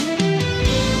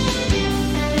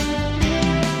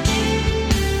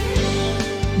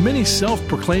Many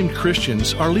self-proclaimed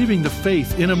Christians are leaving the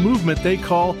faith in a movement they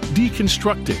call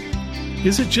deconstructing.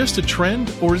 Is it just a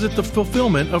trend, or is it the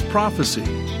fulfillment of prophecy?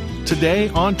 Today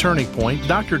on Turning Point,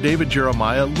 Dr. David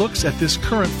Jeremiah looks at this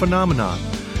current phenomenon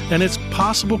and its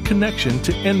possible connection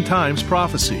to end times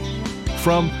prophecy.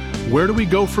 From Where Do We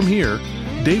Go From Here?,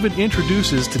 David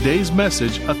introduces today's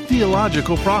message, a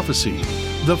theological prophecy,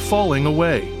 the falling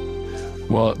away.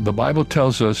 Well, the Bible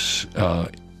tells us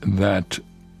that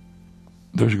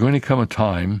there's going to come a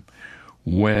time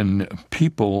when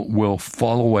people will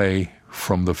fall away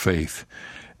from the faith,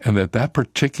 and that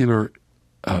particular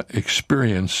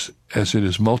experience, as it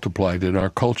is multiplied in our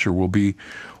culture, will be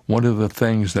one of the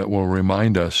things that will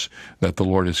remind us that the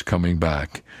Lord is coming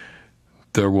back.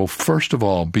 There will first of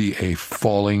all be a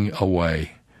falling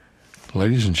away.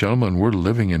 Ladies and gentlemen, we're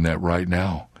living in that right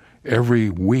now. Every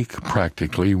week,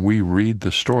 practically, we read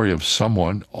the story of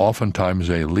someone, oftentimes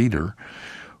a leader,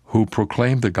 who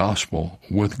proclaimed the gospel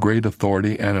with great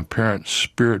authority and apparent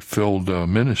spirit-filled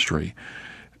ministry,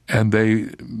 and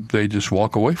they just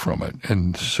walk away from it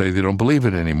and say they don't believe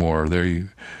it anymore. They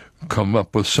come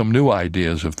up with some new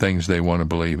ideas of things they want to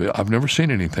believe. I've never seen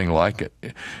anything like it.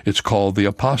 It's called the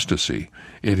apostasy.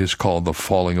 It is called the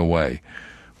falling away.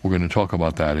 We're going to talk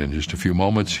about that in just a few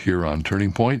moments here on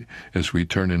Turning Point as we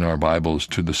turn in our Bibles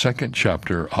to the second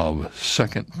chapter of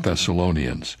 2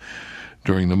 Thessalonians.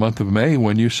 During the month of May,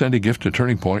 when you send a gift to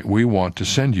Turning Point, we want to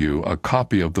send you a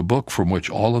copy of the book from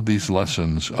which all of these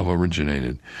lessons have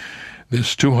originated.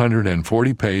 This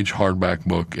 240-page hardback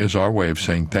book is our way of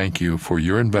saying thank you for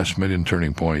your investment in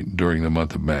Turning Point during the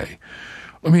month of May.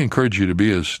 Let me encourage you to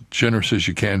be as generous as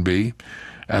you can be.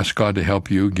 Ask God to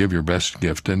help you, give your best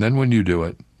gift, and then when you do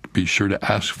it, be sure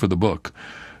to ask for the book.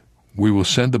 We will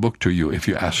send the book to you if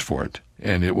you ask for it,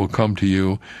 and it will come to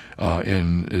you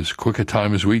in as quick a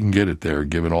time as we can get it there,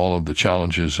 given all of the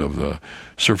challenges of the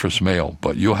surface mail.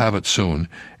 But you'll have it soon,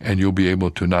 and you'll be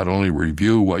able to not only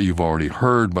review what you've already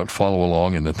heard, but follow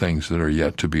along in the things that are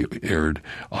yet to be aired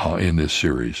in this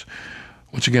series.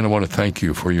 Once again, I want to thank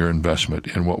you for your investment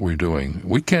in what we're doing.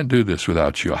 We can't do this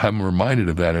without you. I'm reminded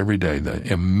of that every day.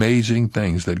 The amazing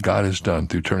things that God has done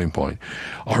through Turning Point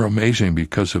are amazing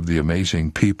because of the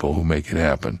amazing people who make it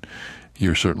happen.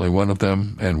 You're certainly one of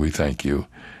them, and we thank you.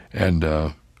 And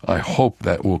I hope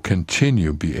that will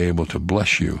continue be able to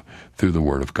bless you through the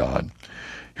Word of God.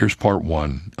 Here's part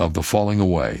one of The Falling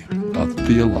Away, a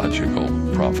theological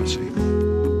prophecy.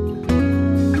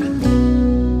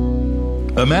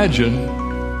 Imagine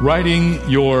writing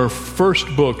your first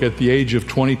book at the age of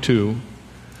 22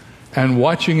 and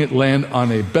watching it land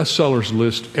on a bestsellers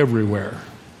list everywhere.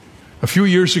 A few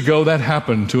years ago, that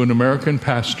happened to an American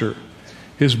pastor.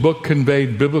 His book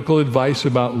conveyed biblical advice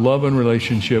about love and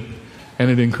relationship, and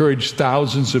it encouraged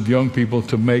thousands of young people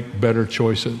to make better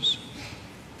choices.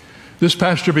 This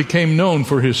pastor became known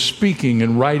for his speaking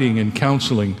and writing and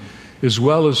counseling, as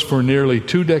well as for nearly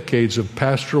 2 decades of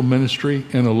pastoral ministry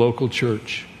in a local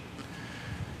church.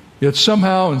 Yet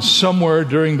somehow and somewhere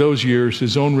during those years,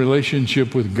 his own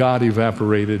relationship with God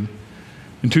evaporated.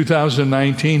 In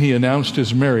 2019, he announced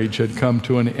his marriage had come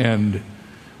to an end.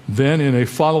 Then, in a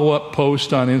follow-up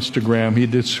post on Instagram, he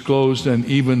disclosed an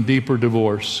even deeper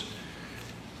divorce.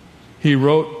 He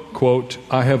wrote, quote,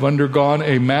 "I have undergone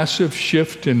a massive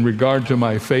shift in regard to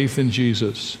my faith in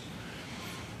Jesus.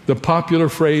 The popular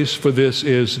phrase for this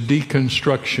is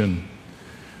deconstruction.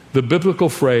 The biblical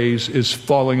phrase is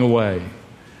falling away.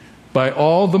 By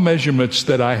all the measurements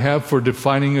that I have for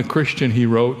defining a Christian," he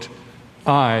wrote,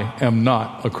 "I am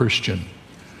not a Christian.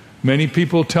 Many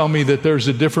people tell me that there's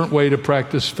a different way to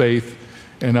practice faith,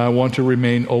 and I want to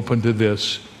remain open to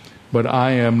this, but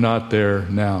I am not there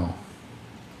now."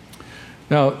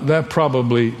 Now, that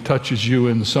probably touches you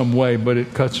in some way, but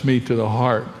it cuts me to the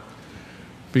heart,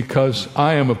 because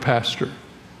I am a pastor,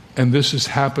 and this is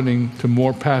happening to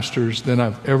more pastors than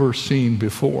I've ever seen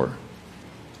before.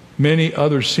 Many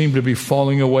others seem to be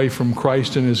falling away from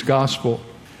Christ and His gospel.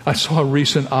 I saw a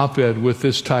recent op-ed with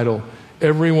this title,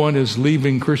 "Everyone is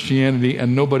leaving Christianity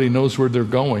and nobody knows where they're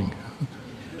going."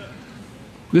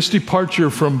 This departure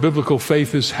from biblical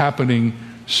faith is happening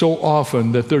so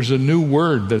often that there's a new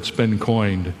word that's been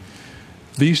coined.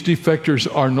 These defectors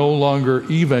are no longer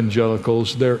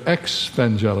evangelicals, they're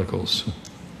ex-evangelicals.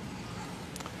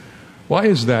 Why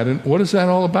is that, and what is that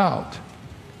all about?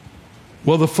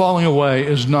 Well, the falling away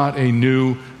is not a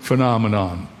new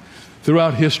phenomenon.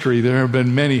 Throughout history, there have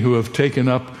been many who have taken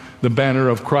up the banner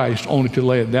of Christ only to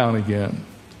lay it down again.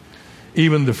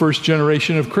 Even the first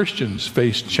generation of Christians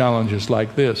faced challenges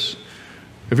like this.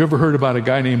 Have you ever heard about a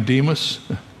guy named Demas?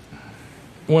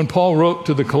 When Paul wrote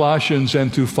to the Colossians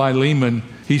and to Philemon,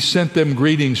 he sent them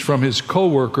greetings from his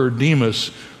co-worker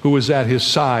Demas, who was at his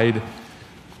side.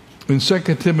 In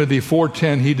 2 Timothy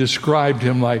 4:10, he described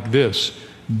him like this: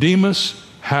 Demas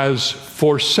has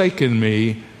forsaken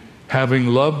me, having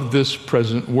loved this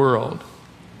present world.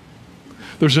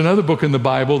 There's another book in the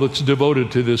Bible that's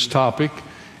devoted to this topic.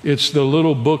 It's the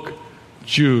little book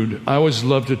Jude. I always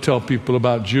love to tell people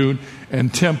about Jude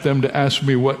and tempt them to ask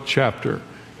me what chapter.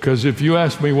 Because if you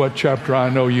ask me what chapter, I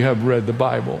know you have read the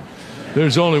Bible.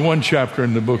 There's only one chapter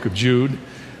in the book of Jude.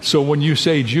 So when you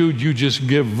say Jude, you just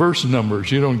give verse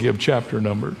numbers. You don't give chapter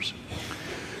numbers.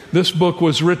 This book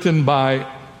was written by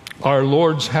our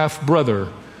Lord's half-brother,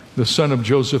 the son of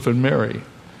Joseph and Mary.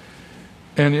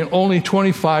 And in only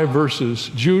 25 verses,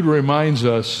 Jude reminds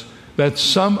us that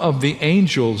some of the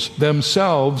angels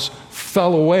themselves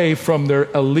fell away from their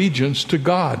allegiance to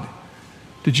God.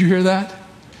 Did you hear that?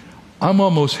 I'm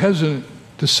almost hesitant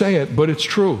to say it, but it's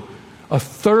true. A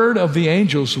third of the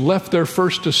angels left their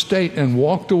first estate and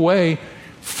walked away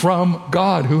from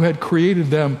God, who had created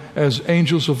them as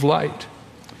angels of light.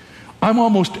 I'm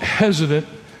almost hesitant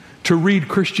to read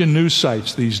Christian news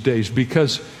sites these days,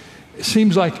 because it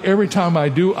seems like every time I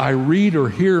do, I read or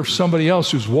hear of somebody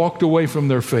else who's walked away from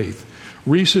their faith.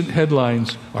 Recent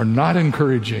headlines are not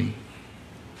encouraging,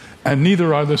 and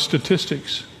neither are the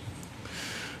statistics.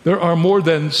 There are more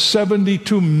than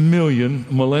 72 million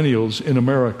millennials in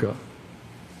America,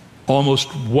 almost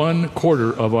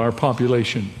 1/4 of our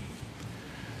population.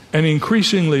 An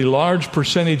increasingly large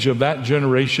percentage of that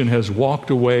generation has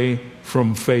walked away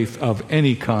from faith of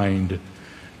any kind,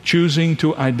 choosing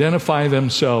to identify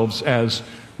themselves as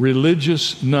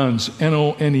religious nones,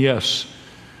 N-O-N-E-S.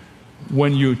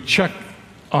 When you check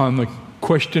on the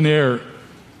questionnaire,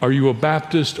 are you a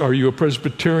Baptist? Are you a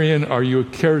Presbyterian? Are you a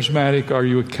Charismatic? Are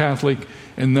you a Catholic?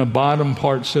 And the bottom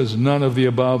part says none of the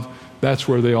above. That's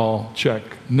where they all check.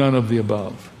 None of the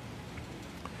above.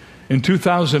 In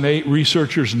 2008,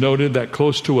 researchers noted that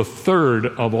close to a third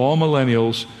of all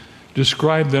millennials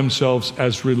described themselves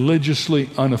as religiously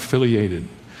unaffiliated.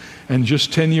 And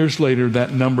just 10 years later,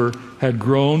 that number had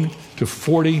grown to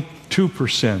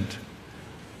 42%.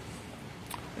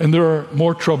 And there are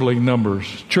more troubling numbers.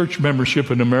 Church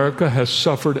membership in America has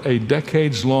suffered a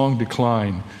decades-long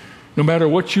decline. No matter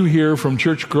what you hear from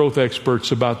church growth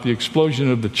experts about the explosion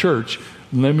of the church,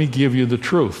 let me give you the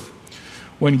truth.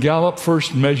 When Gallup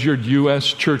first measured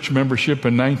U.S. church membership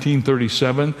in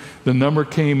 1937, the number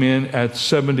came in at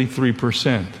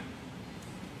 73%.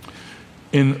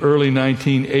 In early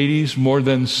 1980s, more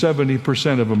than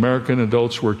 70% of American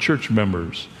adults were church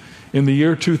members. In the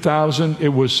year 2000,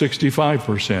 it was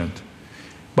 65%.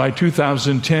 By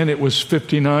 2010, it was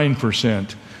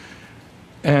 59%.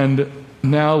 And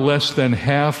now less than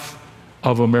half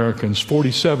of Americans,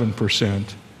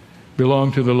 47%,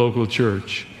 belong to the local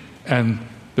church. And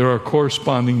there are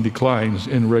corresponding declines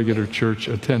in regular church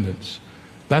attendance.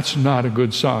 That's not a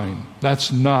good sign.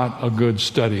 That's not a good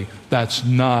study. That's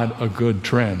not a good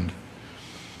trend.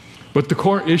 But the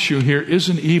core issue here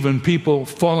isn't even people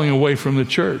falling away from the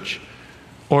church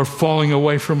or falling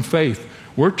away from faith.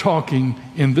 We're talking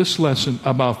in this lesson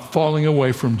about falling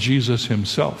away from Jesus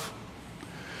himself.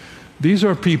 These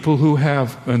are people who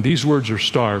have, and these words are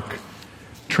stark,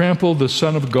 trampled the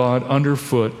Son of God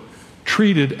underfoot,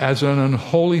 treated as an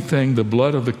unholy thing the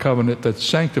blood of the covenant that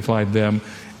sanctified them,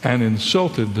 and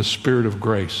insulted the Spirit of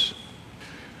grace.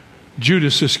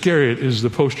 Judas Iscariot is the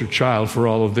poster child for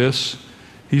all of this.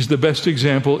 He's the best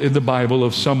example in the Bible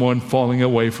of someone falling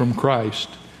away from Christ.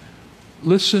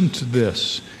 Listen to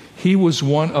this. He was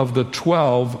one of the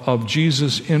 12 of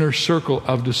Jesus' inner circle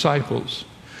of disciples.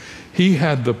 He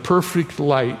had the perfect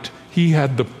light. He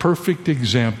had the perfect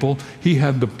example. He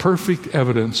had the perfect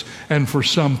evidence. And for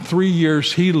some 3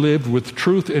 years, he lived with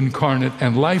truth incarnate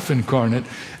and life incarnate,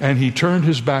 and he turned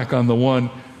his back on the one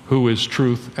who is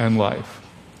truth and life.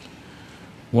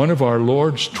 One of our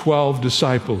Lord's 12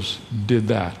 disciples did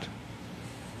that.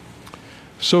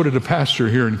 So did a pastor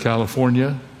here in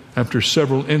California. After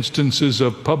several instances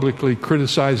of publicly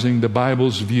criticizing the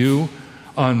Bible's view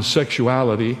on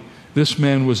sexuality, this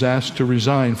man was asked to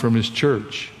resign from his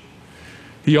church.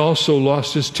 He also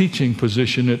lost his teaching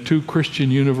position at 2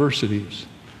 Christian universities.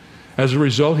 As a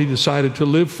result, he decided to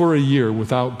live for a year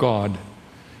without God.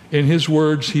 In his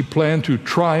words, he planned to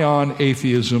try on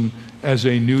atheism as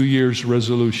a New Year's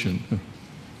resolution.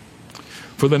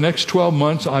 For the next 12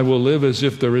 months, I will live as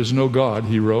if there is no God,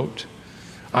 he wrote.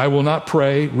 I will not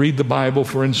pray, read the Bible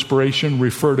for inspiration,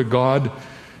 refer to God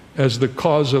as the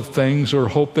cause of things, or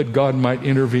hope that God might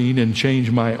intervene and change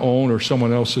my own or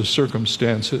someone else's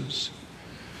circumstances.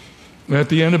 At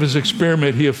the end of his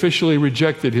experiment, he officially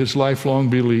rejected his lifelong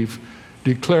belief,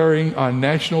 declaring on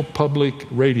national public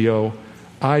radio,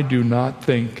 "I do not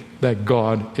think that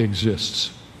God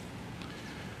exists."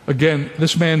 Again,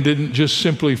 this man didn't just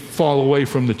simply fall away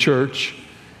from the church.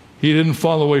 He didn't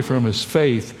fall away from his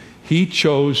faith. He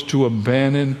chose to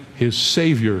abandon his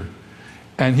Savior.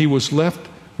 And he was left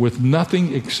with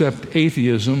nothing except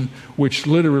atheism, which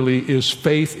literally is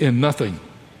faith in nothing.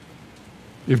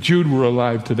 If Jude were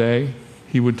alive today,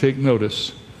 he would take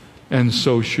notice, and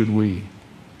so should we.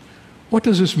 What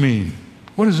does this mean?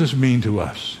 What does this mean to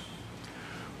us?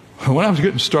 When I was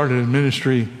getting started in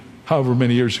ministry, however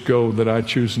many years ago that I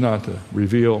choose not to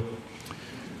reveal,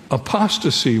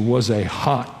 apostasy was a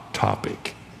hot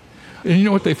topic. And you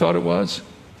know what they thought it was?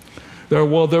 There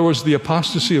was the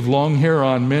apostasy of long hair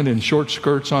on men and short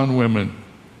skirts on women.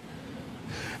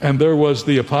 And there was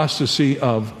the apostasy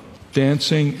of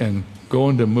dancing and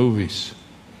going to movies.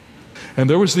 And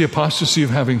there was the apostasy of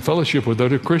having fellowship with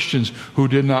other Christians who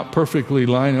did not perfectly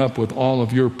line up with all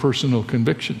of your personal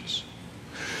convictions.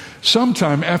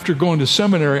 Sometime after going to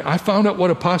seminary, I found out what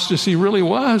apostasy really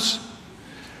was.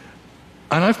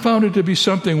 And I found it to be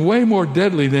something way more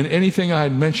deadly than anything I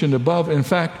had mentioned above. In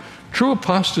fact, true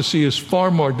apostasy is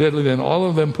far more deadly than all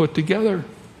of them put together.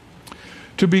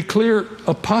 To be clear,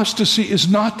 apostasy is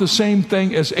not the same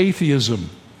thing as atheism.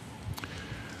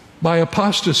 By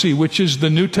apostasy, which is the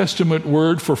New Testament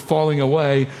word for falling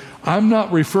away, I'm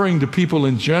not referring to people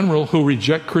in general who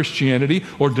reject Christianity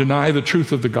or deny the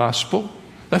truth of the gospel.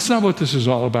 That's not what this is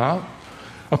all about.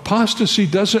 Apostasy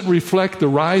doesn't reflect the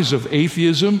rise of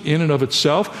atheism in and of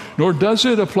itself, nor does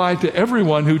it apply to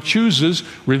everyone who chooses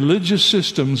religious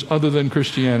systems other than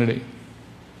Christianity.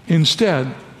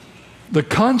 Instead, the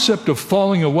concept of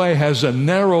falling away has a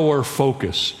narrower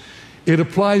focus. It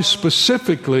applies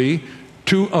specifically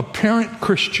to apparent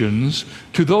Christians,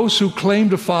 to those who claim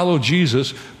to follow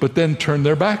Jesus but then turn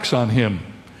their backs on him.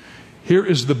 Here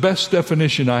is the best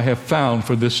definition I have found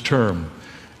for this term.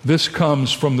 This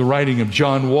comes from the writing of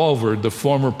John Walvoord, the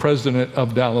former president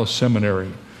of Dallas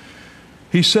Seminary.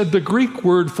 He said the Greek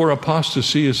word for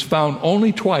apostasy is found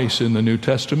only twice in the New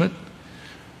Testament,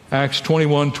 Acts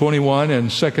 21:21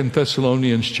 and 2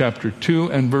 Thessalonians chapter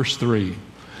 2 and verse 3.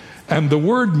 And the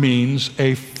word means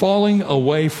a falling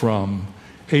away from,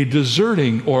 a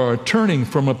deserting or a turning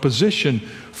from a position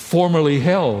formerly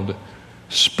held.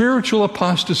 Spiritual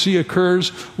apostasy occurs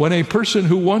when a person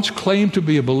who once claimed to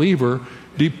be a believer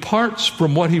departs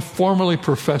from what he formerly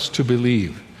professed to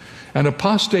believe. An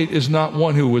apostate is not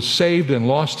one who was saved and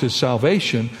lost his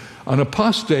salvation. An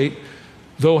apostate,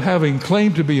 though having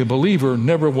claimed to be a believer,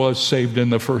 never was saved in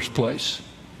the first place.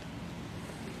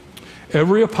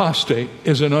 Every apostate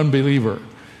is an unbeliever,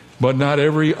 but not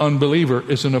every unbeliever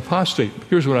is an apostate.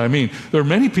 Here's what I mean. There are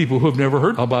many people who have never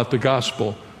heard about the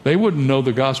gospel. They wouldn't know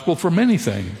the gospel from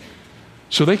anything.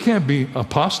 So they can't be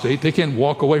apostate. They can't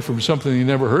walk away from something they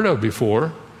never heard of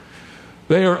before.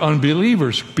 They are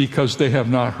unbelievers because they have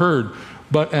not heard.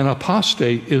 But an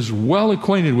apostate is well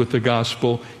acquainted with the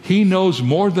gospel. He knows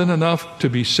more than enough to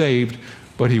be saved,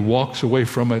 but he walks away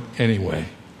from it anyway.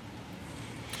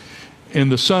 In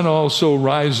The Sun Also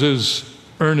Rises,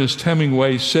 Ernest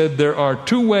Hemingway said there are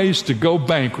two ways to go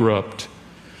bankrupt: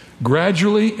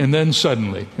 gradually and then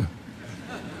suddenly.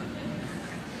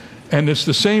 And it's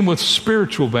the same with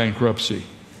spiritual bankruptcy.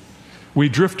 We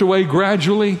drift away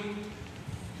gradually,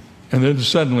 and then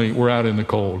suddenly we're out in the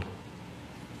cold.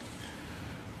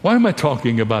 Why am I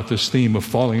talking about this theme of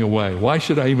falling away? Why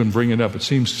should I even bring it up? It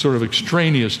seems sort of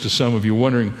extraneous to some of you,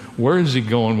 wondering, where is he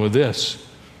going with this?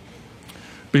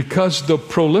 Because the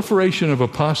proliferation of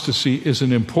apostasy is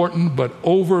an important but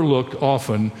overlooked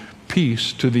often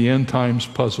piece to the end times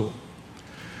puzzle.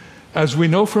 As we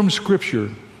know from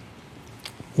Scripture,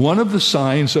 one of the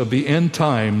signs of the end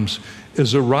times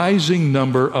is a rising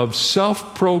number of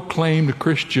self-proclaimed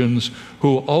Christians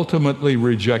who ultimately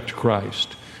reject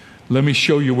Christ. Let me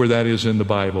show you where that is in the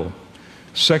Bible.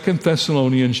 2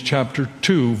 Thessalonians chapter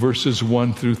 2, verses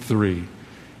 1 through 3.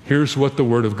 Here's what the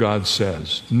Word of God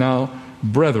says. Now,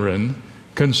 brethren,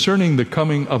 concerning the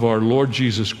coming of our Lord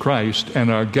Jesus Christ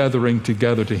and our gathering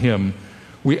together to him,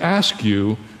 we ask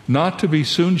you not to be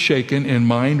soon shaken in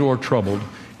mind or troubled,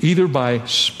 either by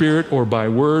spirit or by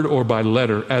word or by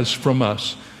letter, as from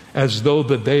us, as though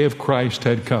the day of Christ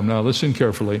had come. Now listen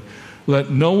carefully. Let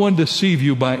no one deceive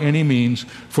you by any means,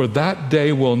 for that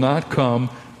day will not come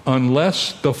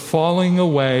unless the falling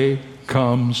away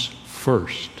comes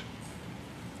first,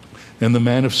 and the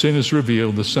man of sin is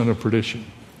revealed, the son of perdition.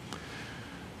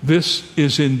 This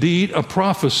is indeed a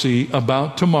prophecy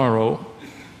about tomorrow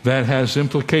that has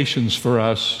implications for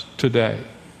us today.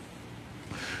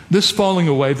 This falling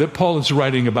away that Paul is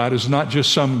writing about is not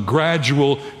just some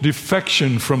gradual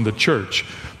defection from the church.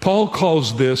 Paul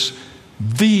calls this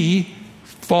the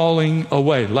falling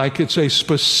away, like it's a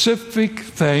specific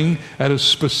thing at a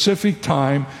specific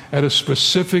time, at a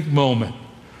specific moment.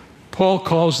 Paul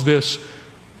calls this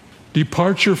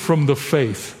departure from the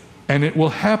faith, and it will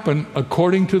happen,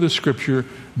 according to the Scripture,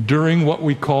 during what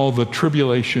we call the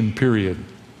tribulation period.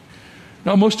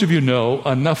 Now, most of you know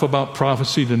enough about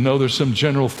prophecy to know there's some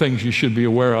general things you should be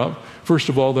aware of. First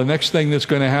of all, the next thing that's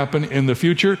going to happen in the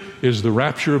future is the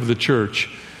rapture of the church.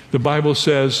 The Bible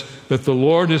says that the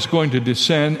Lord is going to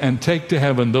descend and take to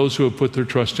heaven those who have put their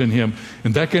trust in Him.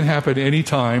 And that can happen any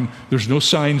time. There's no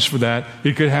signs for that.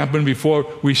 It could happen before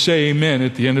we say amen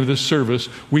at the end of this service.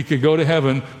 We could go to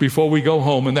heaven before we go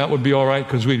home, and that would be all right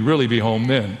because we'd really be home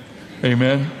then.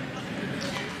 Amen?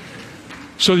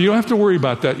 So you don't have to worry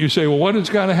about that. You say, well, what has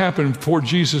got to happen before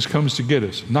Jesus comes to get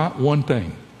us? Not one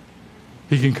thing.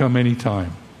 He can come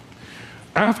anytime.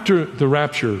 After the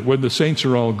rapture, when the saints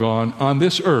are all gone, on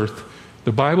this earth,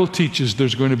 the Bible teaches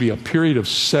there's going to be a period of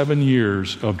 7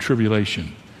 years of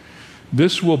tribulation.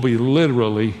 This will be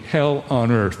literally hell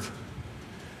on earth.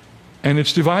 And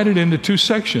it's divided into 2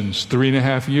 sections,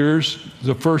 3.5 years,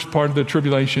 the first part of the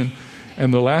tribulation,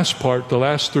 and the last part, the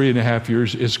last 3.5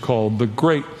 years, is called the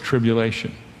Great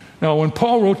Tribulation. Now, when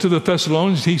Paul wrote to the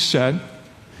Thessalonians, he said,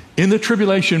 in the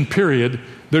tribulation period,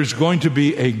 there's going to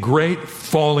be a great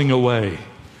falling away,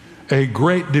 a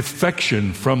great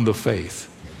defection from the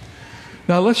faith.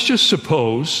 Now, let's just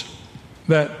suppose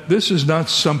that this is not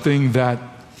something that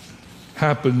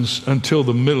happens until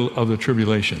the middle of the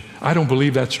tribulation. I don't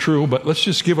believe that's true, but let's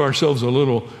just give ourselves a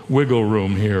little wiggle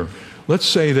room here. Let's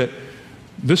say that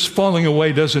this falling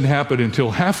away doesn't happen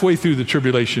until halfway through the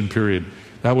tribulation period.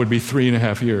 That would be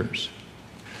 3.5 years.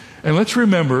 And let's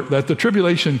remember that the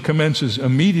tribulation commences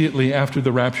immediately after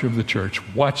the rapture of the church.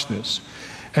 Watch this.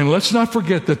 And let's not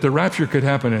forget that the rapture could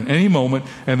happen at any moment,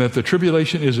 and that the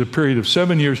tribulation is a period of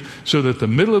 7 years, so that the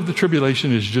middle of the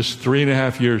tribulation is just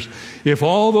 3.5 years. If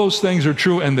all those things are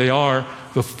true, and they are,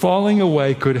 the falling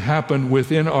away could happen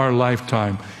within our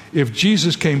lifetime. If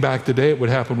Jesus came back today, it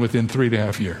would happen within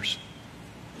 3.5 years.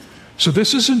 So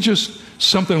this isn't just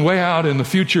something way out in the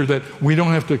future that we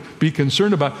don't have to be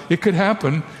concerned about. It could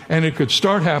happen, and it could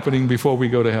start happening before we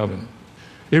go to heaven.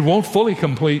 It won't fully,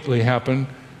 completely happen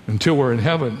until we're in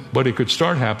heaven, but it could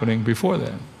start happening before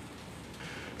then.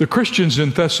 The Christians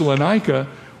in Thessalonica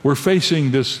were facing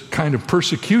this kind of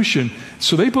persecution,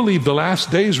 so they believed the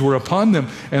last days were upon them,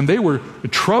 and they were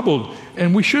troubled.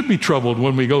 And we should be troubled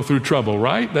when we go through trouble,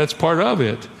 right? That's part of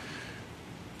it.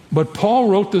 But Paul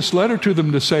wrote this letter to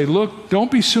them to say, look, don't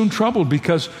be soon troubled,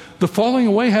 because the falling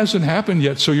away hasn't happened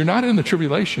yet, so you're not in the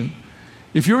tribulation.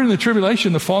 If you're in the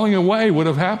tribulation, the falling away would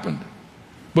have happened.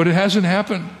 But it hasn't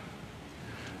happened.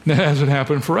 And it hasn't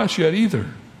happened for us yet either.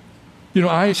 You know,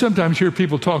 I sometimes hear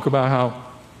people talk about how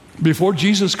before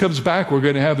Jesus comes back, we're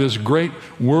going to have this great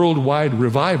worldwide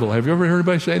revival. Have you ever heard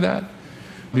anybody say that?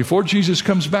 Before Jesus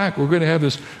comes back, we're going to have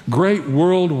this great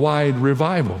worldwide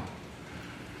revival.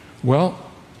 Well,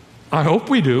 I hope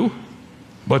we do,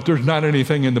 but there's not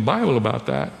anything in the Bible about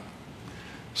that.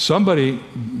 Somebody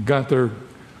got their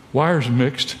wires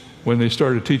mixed when they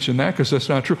started teaching that, because that's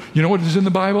not true. You know what is in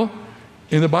the Bible?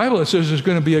 In the Bible, it says there's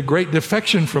going to be a great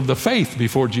defection from the faith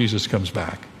before Jesus comes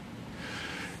back.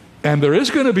 And there is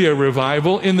going to be a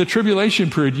revival in the tribulation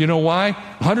period. You know why?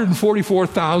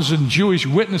 144,000 Jewish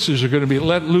witnesses are going to be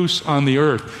let loose on the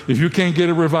earth. If you can't get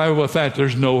a revival with that,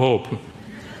 there's no hope.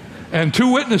 And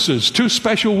 2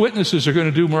 special witnesses are going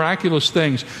to do miraculous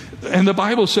things. And the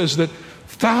Bible says that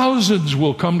thousands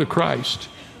will come to Christ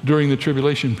during the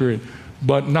tribulation period,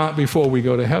 but not before we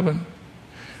go to heaven.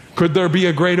 Could there be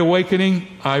a great awakening?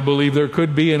 I believe there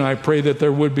could be, and I pray that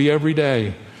there would be every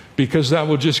day, because that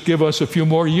will just give us a few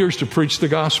more years to preach the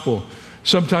gospel.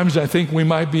 Sometimes I think we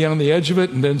might be on the edge of it,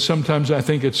 and then sometimes I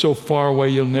think it's so far away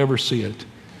you'll never see it.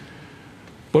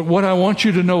 But what I want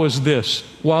you to know is this: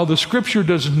 while the Scripture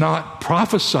does not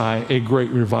prophesy a great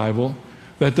revival,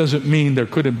 that doesn't mean there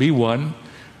couldn't be one.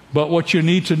 But what you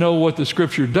need to know, what the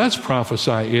Scripture does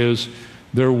prophesy, is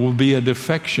there will be a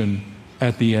defection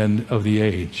at the end of the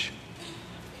age.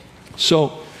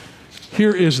 So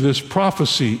here is this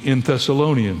prophecy in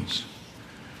Thessalonians.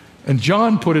 And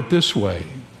John put it this way.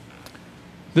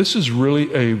 This is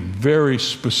really a very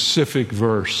specific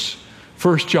verse.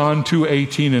 1 John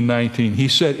 2:18 and 19. He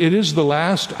said, "It is the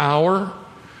last hour,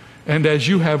 and as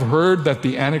you have heard that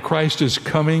the Antichrist is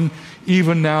coming,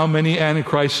 even now many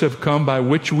Antichrists have come, by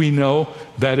which we know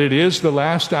that it is the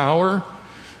last hour.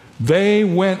 They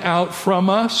went out from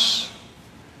us,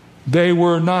 They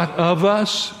were not of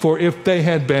us, for if they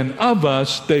had been of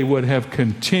us, they would have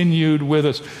continued with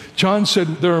us. John said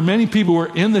there are many people who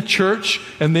were in the church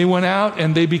and they went out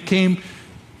and they became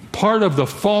part of the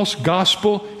false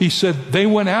gospel. He said they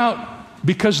went out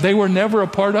because they were never a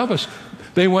part of us.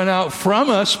 They went out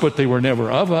from us, but they were never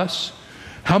of us.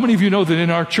 How many of you know that in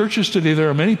our churches today there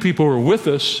are many people who are with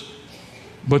us,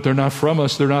 but they're not from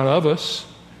us, they're not of us.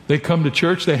 They come to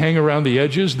church, they hang around the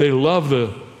edges, they love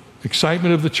the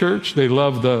excitement of the church, they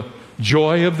love the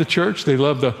joy of the church, they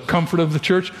love the comfort of the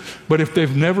church, but if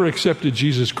they've never accepted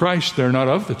Jesus Christ, they're not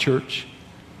of the church.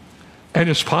 And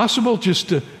it's possible just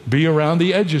to be around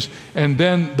the edges. And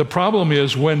then the problem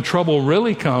is when trouble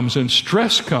really comes and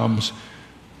stress comes,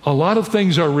 a lot of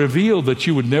things are revealed that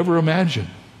you would never imagine.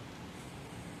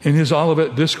 In his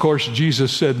Olivet Discourse,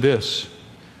 Jesus said this,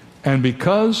 "And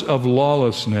because of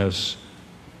lawlessness,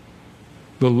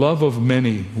 the love of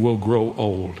many will grow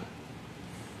old."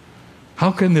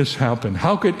 How can this happen?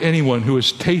 How could anyone who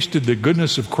has tasted the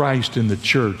goodness of Christ in the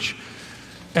church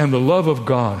and the love of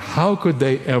God, how could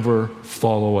they ever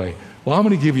fall away? Well, I'm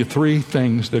going to give you 3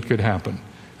 things that could happen,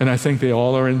 and I think they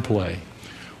all are in play.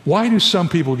 Why do some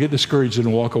people get discouraged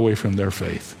and walk away from their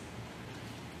faith?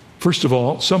 First of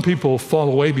all, some people fall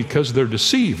away because they're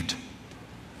deceived.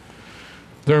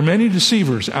 There are many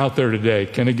deceivers out there today.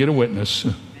 Can I get a witness?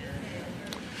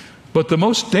 But the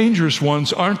most dangerous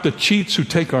ones aren't the cheats who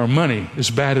take our money, as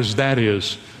bad as that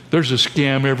is. There's a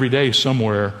scam every day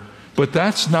somewhere. But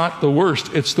that's not the worst.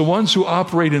 It's the ones who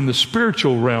operate in the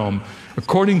spiritual realm.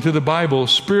 According to the Bible,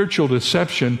 spiritual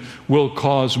deception will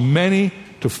cause many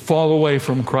to fall away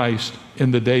from Christ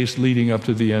in the days leading up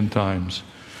to the end times.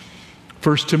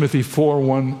 1 Timothy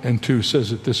 4:1-2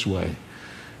 says it this way.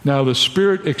 "Now the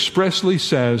Spirit expressly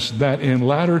says that in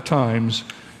latter times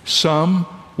some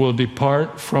will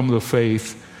depart from the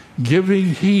faith,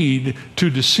 giving heed to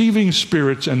deceiving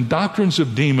spirits and doctrines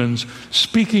of demons,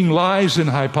 speaking lies and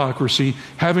hypocrisy,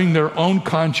 having their own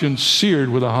conscience seared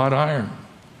with a hot iron."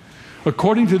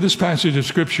 According to this passage of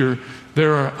Scripture,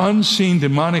 there are unseen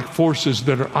demonic forces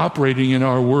that are operating in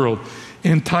our world,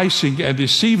 enticing and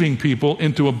deceiving people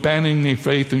into abandoning their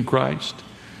faith in Christ.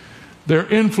 Their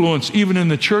influence, even in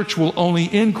the church, will only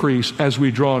increase as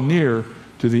we draw near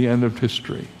to the end of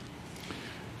history.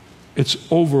 It's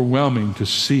overwhelming to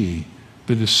see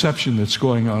the deception that's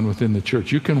going on within the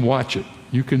church. You can watch it.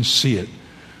 You can see it.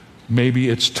 Maybe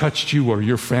it's touched you or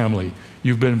your family.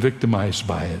 You've been victimized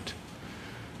by it.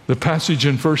 The passage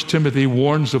in 1 Timothy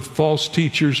warns of false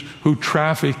teachers who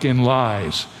traffic in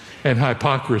lies and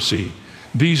hypocrisy.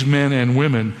 These men and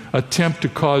women attempt to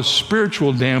cause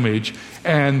spiritual damage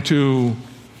and to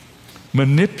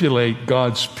manipulate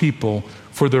God's people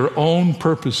for their own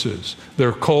purposes.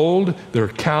 They're cold, they're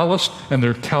calloused, and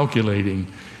they're calculating.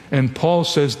 And Paul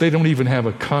says they don't even have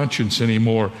a conscience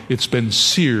anymore. It's been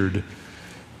seared.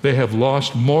 They have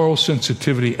lost moral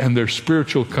sensitivity and their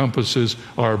spiritual compasses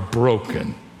are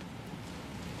broken.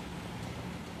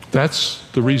 That's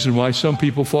the reason why some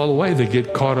people fall away. They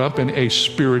get caught up in a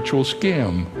spiritual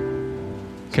scam.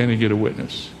 Can I get a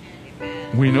witness?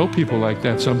 We know people like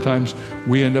that. Sometimes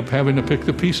we end up having to pick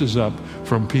the pieces up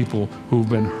from people who've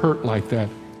been hurt like that.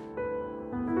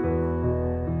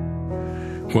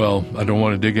 Well, I don't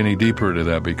want to dig any deeper into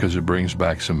that because it brings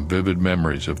back some vivid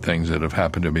memories of things that have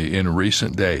happened to me in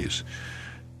recent days.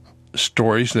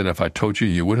 Stories that if I told you,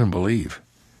 you wouldn't believe.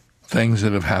 Things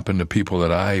that have happened to people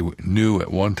that I knew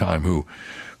at one time who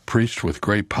preached with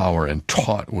great power and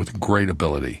taught with great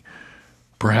ability.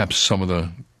 Perhaps some of the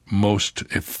most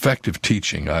effective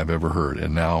teaching I've ever heard,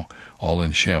 and now all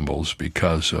in shambles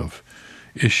because of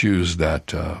issues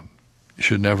that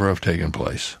should never have taken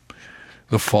place.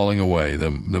 The falling away, the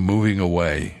moving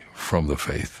away from the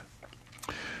faith.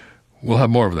 We'll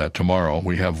have more of that tomorrow.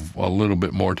 We have a little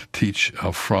bit more to teach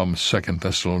from 2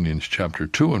 Thessalonians chapter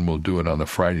 2, and we'll do it on the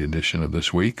Friday edition of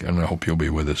this week, and I hope you'll be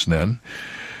with us then.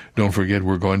 Don't forget,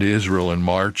 we're going to Israel in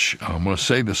March. I'm going to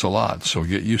say this a lot, so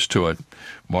get used to it.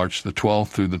 March the 12th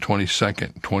through the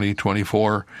 22nd,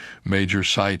 2024, major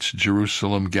sites,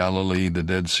 Jerusalem, Galilee, the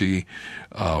Dead Sea,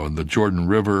 the Jordan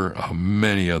River,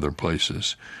 many other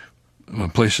places.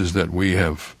 Places that we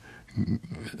have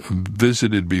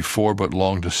visited before but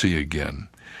long to see again.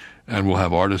 And we'll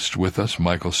have artists with us,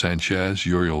 Michael Sanchez,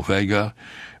 Uriel Vega,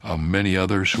 many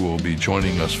others who will be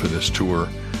joining us for this tour.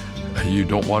 You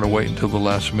don't want to wait until the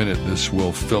last minute. This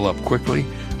will fill up quickly.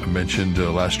 I mentioned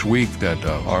last week that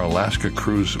our Alaska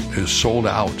cruise is sold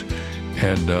out,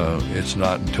 and it's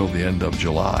not until the end of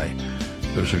July.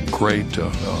 There's a great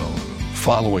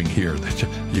following here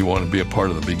that you want to be a part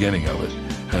of the beginning of it,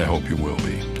 and I hope you will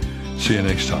be. See you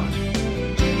next time.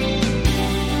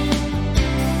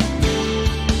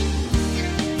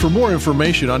 For more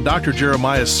information on Dr.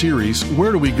 Jeremiah's series,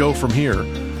 Where Do We Go From Here?,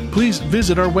 please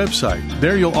visit our website.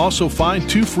 There you'll also find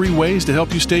 2 free ways to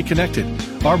help you stay connected: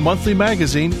 our monthly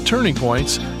magazine, Turning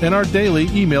Points, and our daily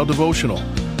email devotional.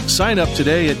 Sign up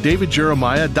today at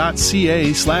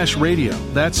davidjeremiah.ca/radio.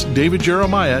 That's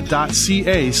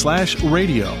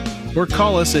davidjeremiah.ca/radio. Or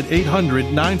call us at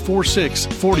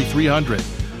 800-946-4300.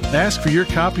 Ask for your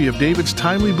copy of David's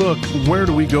timely book, Where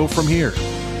Do We Go From Here?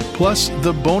 Plus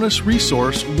the bonus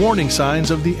resource, Warning Signs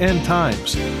of the End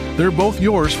Times. They're both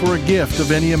yours for a gift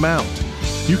of any amount.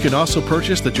 You can also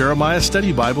purchase the Jeremiah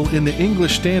Study Bible in the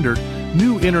English Standard,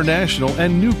 New International,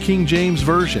 and New King James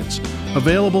versions,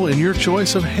 available in your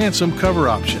choice of handsome cover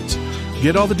options.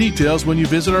 Get all the details when you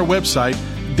visit our website,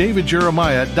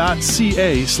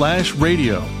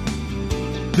 davidjeremiah.ca/radio.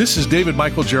 This is David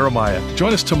Michael Jeremiah.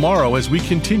 Join us tomorrow as we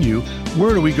continue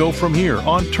Where Do We Go From Here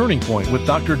on Turning Point with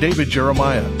Dr. David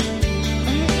Jeremiah.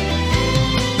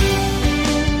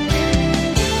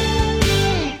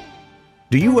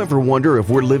 Do you ever wonder if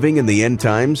we're living in the end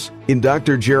times? In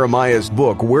Dr. Jeremiah's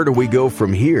book, Where Do We Go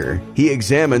From Here?, he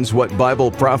examines what Bible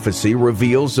prophecy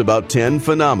reveals about 10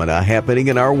 phenomena happening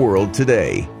in our world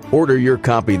today. Order your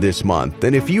copy this month,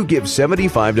 and if you give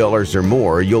 $75 or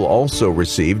more, you'll also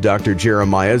receive Dr.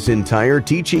 Jeremiah's entire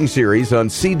teaching series on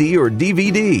CD or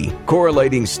DVD,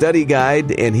 correlating study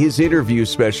guide, and his interview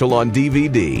special on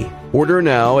DVD. Order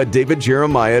now at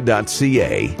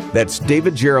davidjeremiah.ca. That's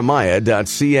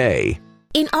davidjeremiah.ca.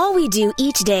 In all we do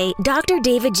each day, Dr.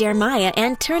 David Jeremiah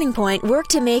and Turning Point work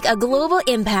to make a global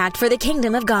impact for the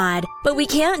kingdom of God. But we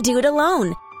can't do it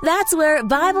alone. That's where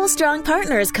Bible Strong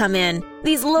Partners come in.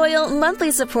 These loyal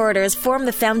monthly supporters form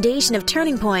the foundation of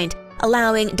Turning Point,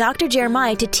 allowing Dr.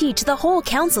 Jeremiah to teach the whole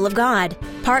counsel of God.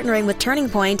 Partnering with Turning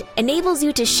Point enables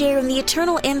you to share in the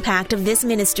eternal impact of this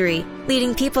ministry,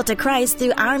 leading people to Christ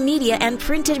through our media and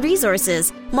printed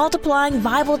resources, multiplying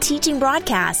Bible teaching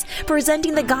broadcasts,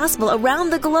 presenting the gospel around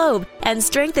the globe, and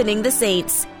strengthening the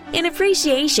saints. In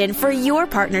appreciation for your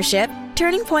partnership,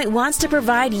 Turning Point wants to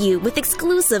provide you with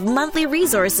exclusive monthly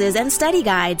resources and study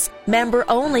guides,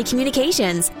 member-only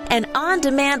communications, an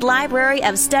on-demand library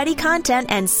of study content,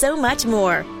 and so much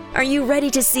more. Are you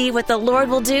ready to see what the Lord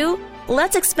will do?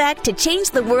 Let's expect to change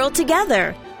the world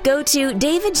together. Go to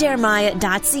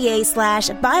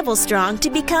davidjeremiah.ca/BibleStrong to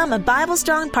become a Bible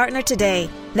Strong partner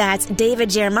today. That's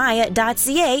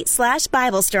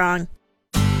davidjeremiah.ca/BibleStrong.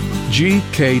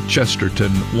 G.K.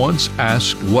 Chesterton once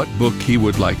asked what book he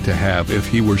would like to have if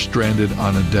he were stranded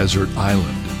on a desert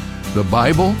island. The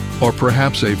Bible, or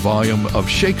perhaps a volume of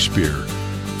Shakespeare?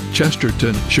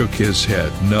 Chesterton shook his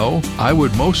head. No, I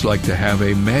would most like to have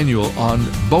a manual on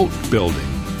boat building.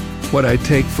 What I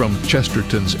take from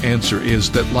Chesterton's answer is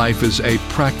that life is a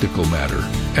practical matter.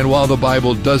 And while the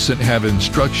Bible doesn't have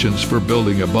instructions for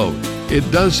building a boat, it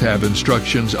does have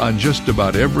instructions on just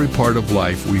about every part of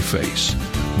life we face.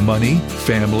 Money,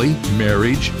 family,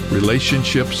 marriage,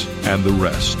 relationships, and the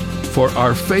rest. For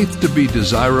our faith to be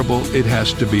desirable, it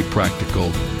has to be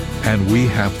practical, and we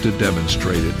have to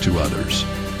demonstrate it to others.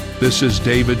 This is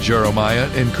David Jeremiah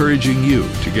encouraging you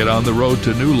to get on the road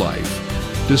to new life.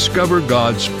 Discover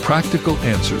God's practical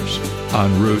answers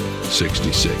on Route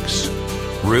 66.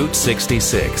 Route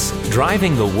 66,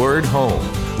 driving the word home.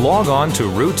 Log on to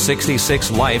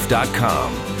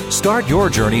Route66Life.com. Start your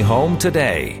journey home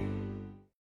today.